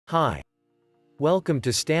Hi. Welcome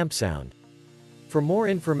to Stamp Sound. For more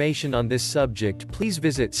information on this subject, please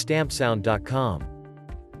visit stampsound.com.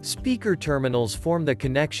 Speaker terminals form the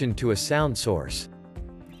connection to a sound source.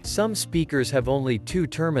 Some speakers have only 2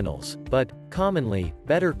 terminals, but, commonly,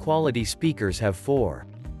 better quality speakers have 4.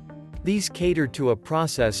 These cater to a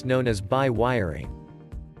process known as bi-wiring.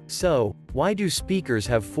 So, why do speakers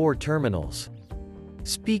have 4 terminals?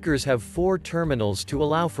 Speakers have 4 terminals to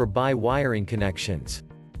allow for bi-wiring connections.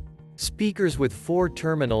 Speakers with 4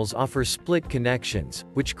 terminals offer split connections,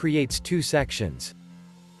 which creates 2 sections.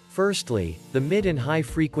 Firstly, the mid and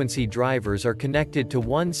high-frequency drivers are connected to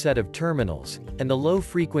one set of terminals, and the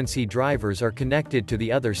low-frequency drivers are connected to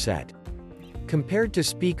the other set. Compared to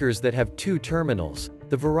speakers that have 2 terminals,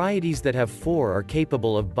 the varieties that have 4 are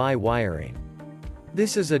capable of bi-wiring.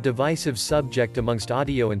 This is a divisive subject amongst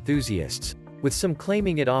audio enthusiasts, with some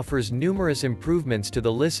claiming it offers numerous improvements to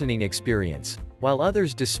the listening experience, while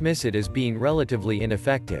others dismiss it as being relatively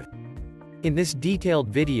ineffective. In this detailed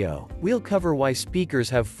video, we'll cover why speakers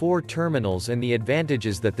have 4 terminals and the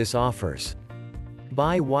advantages that this offers.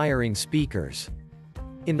 Bi-wiring speakers.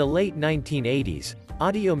 In the late 1980s,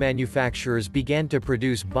 audio manufacturers began to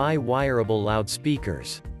produce bi-wireable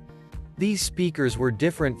loudspeakers. These speakers were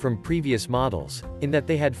different from previous models, in that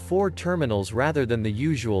they had 4 terminals rather than the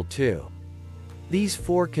usual 2. These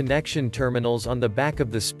 4 connection terminals on the back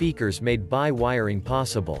of the speakers made bi-wiring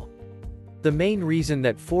possible. The main reason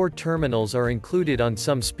that 4 terminals are included on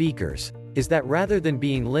some speakers is that rather than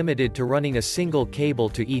being limited to running a single cable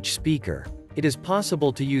to each speaker, it is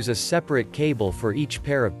possible to use a separate cable for each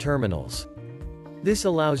pair of terminals. This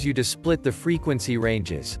allows you to split the frequency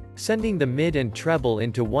ranges, sending the mid and treble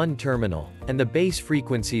into one terminal, and the bass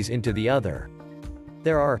frequencies into the other.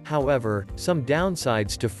 There are, however, some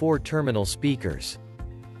downsides to 4-terminal speakers.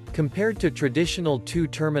 Compared to traditional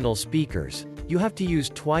 2-terminal speakers, you have to use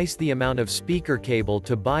twice the amount of speaker cable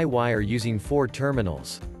to bi-wire using 4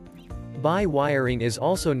 terminals. Bi-wiring is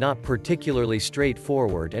also not particularly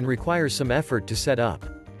straightforward and requires some effort to set up.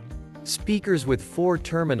 Speakers with 4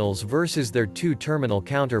 terminals versus their 2-terminal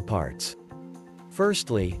counterparts.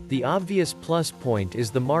 Firstly, the obvious plus point is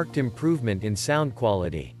the marked improvement in sound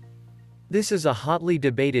quality. This is a hotly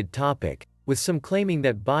debated topic, with some claiming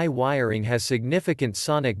that bi-wiring has significant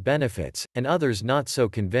sonic benefits, and others not so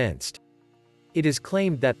convinced. It is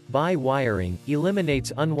claimed that bi-wiring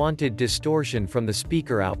eliminates unwanted distortion from the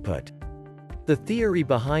speaker output. The theory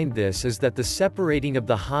behind this is that the separating of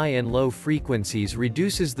the high and low frequencies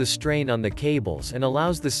reduces the strain on the cables and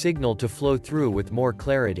allows the signal to flow through with more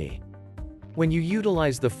clarity. When you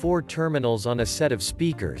utilize the 4 terminals on a set of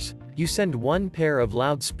speakers, you send one pair of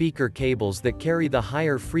loudspeaker cables that carry the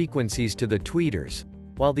higher frequencies to the tweeters,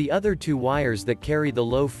 while the other 2 wires that carry the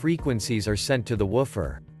low frequencies are sent to the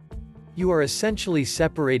woofer. You are essentially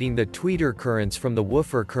separating the tweeter currents from the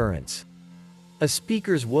woofer currents. A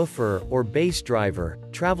speaker's woofer, or bass driver,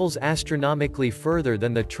 travels astronomically further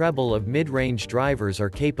than the treble of mid-range drivers are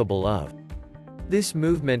capable of. This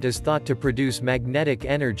movement is thought to produce magnetic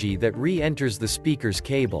energy that re-enters the speaker's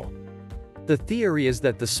cable. The theory is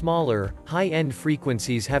that the smaller, high-end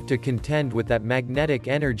frequencies have to contend with that magnetic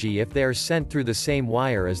energy if they are sent through the same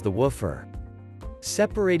wire as the woofer.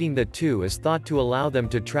 Separating the 2 is thought to allow them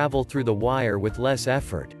to travel through the wire with less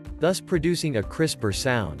effort, thus producing a crisper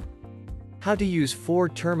sound. How to use 4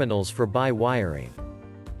 terminals for bi-wiring.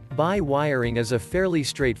 Bi-wiring is a fairly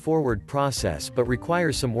straightforward process but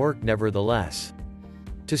requires some work nevertheless.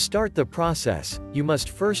 To start the process, you must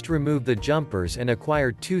first remove the jumpers and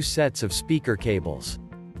acquire 2 sets of speaker cables.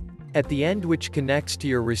 At the end which connects to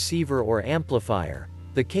your receiver or amplifier,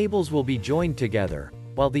 the cables will be joined together,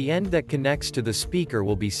 while the end that connects to the speaker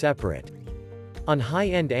will be separate. On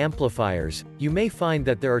high-end amplifiers, you may find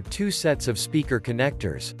that there are 2 sets of speaker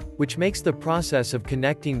connectors, which makes the process of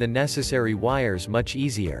connecting the necessary wires much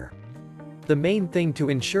easier. The main thing to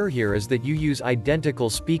ensure here is that you use identical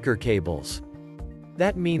speaker cables.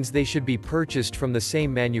 That means they should be purchased from the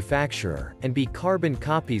same manufacturer, and be carbon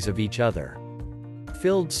copies of each other.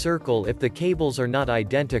 Filled circle if the cables are not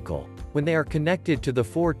identical. When they are connected to the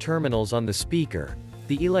 4 terminals on the speaker,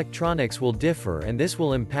 the electronics will differ and this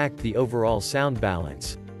will impact the overall sound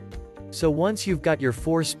balance. So once you've got your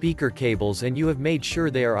 4 speaker cables and you have made sure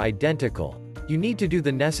they are identical, you need to do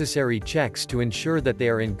the necessary checks to ensure that they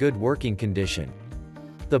are in good working condition.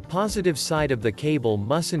 The positive side of the cable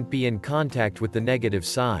mustn't be in contact with the negative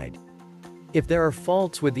side. If there are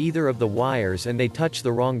faults with either of the wires and they touch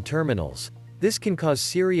the wrong terminals, this can cause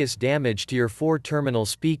serious damage to your 4-terminal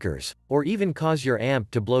speakers, or even cause your amp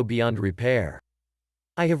to blow beyond repair.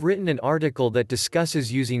 I have written an article that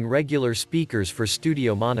discusses using regular speakers for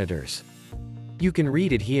studio monitors. You can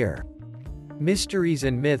read it here. Mysteries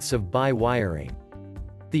and myths of bi-wiring.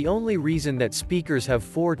 The only reason that speakers have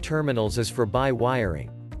 4 terminals is for bi-wiring,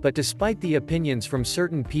 but despite the opinions from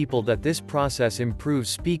certain people that this process improves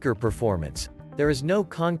speaker performance, there is no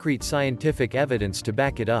concrete scientific evidence to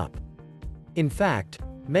back it up. In fact,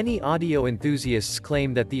 many audio enthusiasts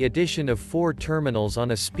claim that the addition of 4 terminals on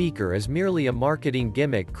a speaker is merely a marketing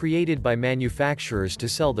gimmick created by manufacturers to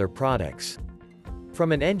sell their products.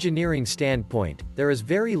 From an engineering standpoint, there is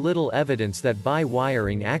very little evidence that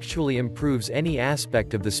bi-wiring actually improves any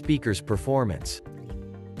aspect of the speaker's performance.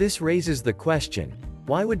 This raises the question,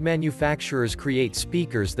 why would manufacturers create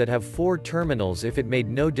speakers that have 4 terminals if it made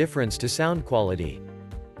no difference to sound quality?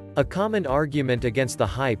 A common argument against the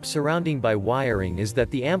hype surrounding bi-wiring is that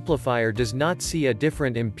the amplifier does not see a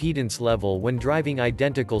different impedance level when driving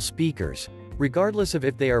identical speakers, regardless of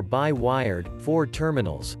if they are bi-wired, 4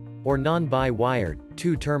 terminals, or non-bi-wired,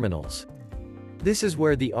 2 terminals. This is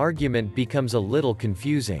where the argument becomes a little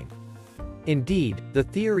confusing. Indeed, the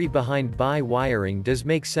theory behind bi-wiring does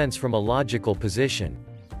make sense from a logical position.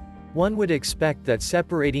 One would expect that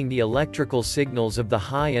separating the electrical signals of the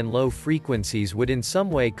high and low frequencies would in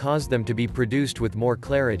some way cause them to be produced with more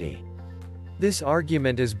clarity. This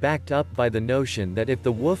argument is backed up by the notion that if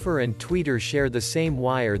the woofer and tweeter share the same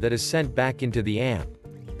wire that is sent back into the amp,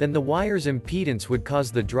 then the wire's impedance would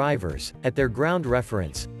cause the drivers, at their ground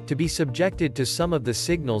reference, to be subjected to some of the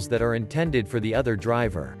signals that are intended for the other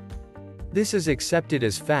driver. This is accepted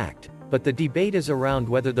as fact, but the debate is around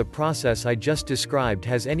whether the process I just described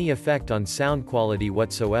has any effect on sound quality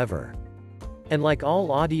whatsoever. And like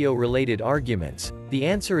all audio-related arguments, the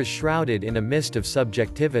answer is shrouded in a mist of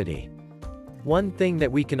subjectivity. One thing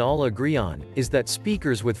that we can all agree on is that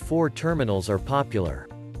speakers with 4 terminals are popular.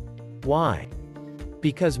 Why?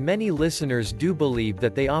 Because many listeners do believe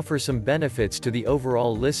that they offer some benefits to the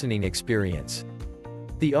overall listening experience.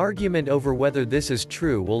 The argument over whether this is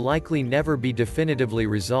true will likely never be definitively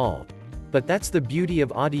resolved. But that's the beauty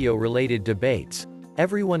of audio-related debates.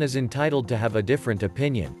 Everyone is entitled to have a different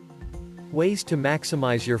opinion. Ways to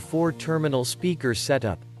maximize your 4-terminal speaker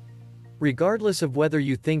setup. Regardless of whether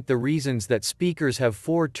you think the reasons that speakers have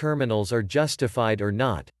 4 terminals are justified or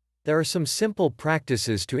not, there are some simple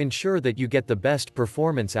practices to ensure that you get the best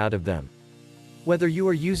performance out of them. Whether you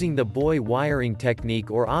are using the bi-wiring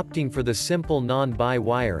technique or opting for the simple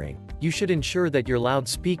non-bi-wiring, you should ensure that your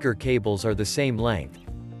loudspeaker cables are the same length.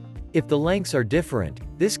 If the lengths are different,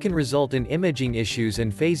 this can result in imaging issues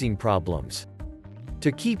and phasing problems.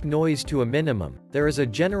 To keep noise to a minimum, there is a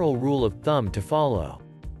general rule of thumb to follow.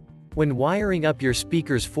 When wiring up your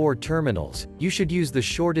speaker's 4 terminals, you should use the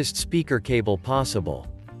shortest speaker cable possible.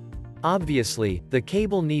 Obviously, the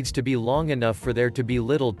cable needs to be long enough for there to be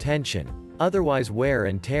little tension, otherwise wear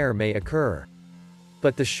and tear may occur.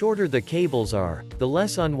 But the shorter the cables are, the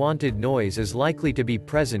less unwanted noise is likely to be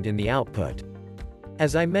present in the output.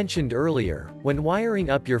 As I mentioned earlier, when wiring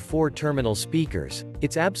up your 4-terminal speakers,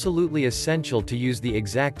 it's absolutely essential to use the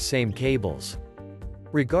exact same cables.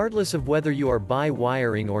 Regardless of whether you are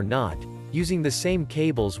bi-wiring or not, using the same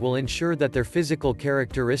cables will ensure that their physical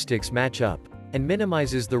characteristics match up, and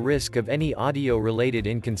minimizes the risk of any audio-related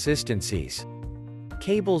inconsistencies.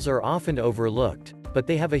 Cables are often overlooked, but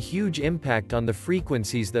they have a huge impact on the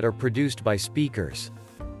frequencies that are produced by speakers.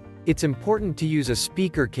 It's important to use a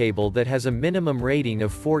speaker cable that has a minimum rating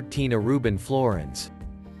of 14 Aruban florins.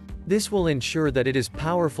 This will ensure that it is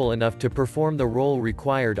powerful enough to perform the role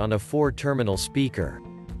required on a 4-terminal speaker.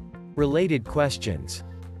 Related questions.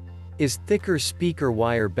 Is thicker speaker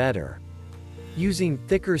wire better? Using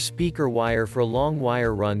thicker speaker wire for long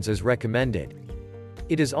wire runs is recommended.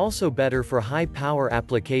 It is also better for high-power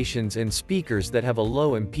applications and speakers that have a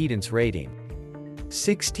low impedance rating.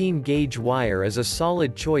 16-gauge wire is a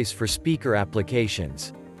solid choice for speaker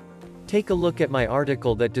applications. Take a look at my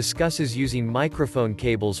article that discusses using microphone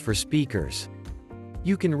cables for speakers.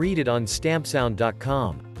 You can read it on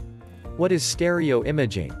stampsound.com. What is stereo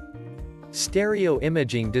imaging? Stereo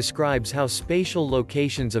imaging describes how spatial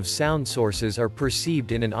locations of sound sources are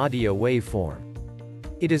perceived in an audio waveform.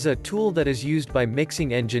 It is a tool that is used by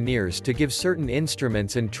mixing engineers to give certain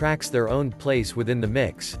instruments and tracks their own place within the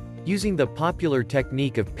mix, using the popular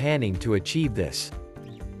technique of panning to achieve this.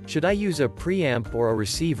 Should I use a preamp or a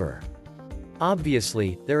receiver?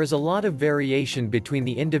 Obviously, there is a lot of variation between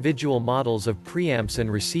the individual models of preamps and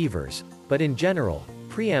receivers, but in general,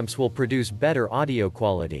 preamps will produce better audio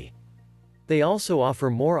quality. They also offer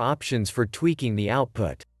more options for tweaking the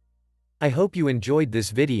output. I hope you enjoyed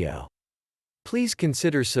this video. Please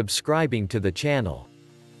consider subscribing to the channel.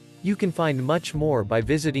 You can find much more by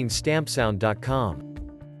visiting stampsound.com.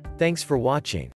 Thanks for watching.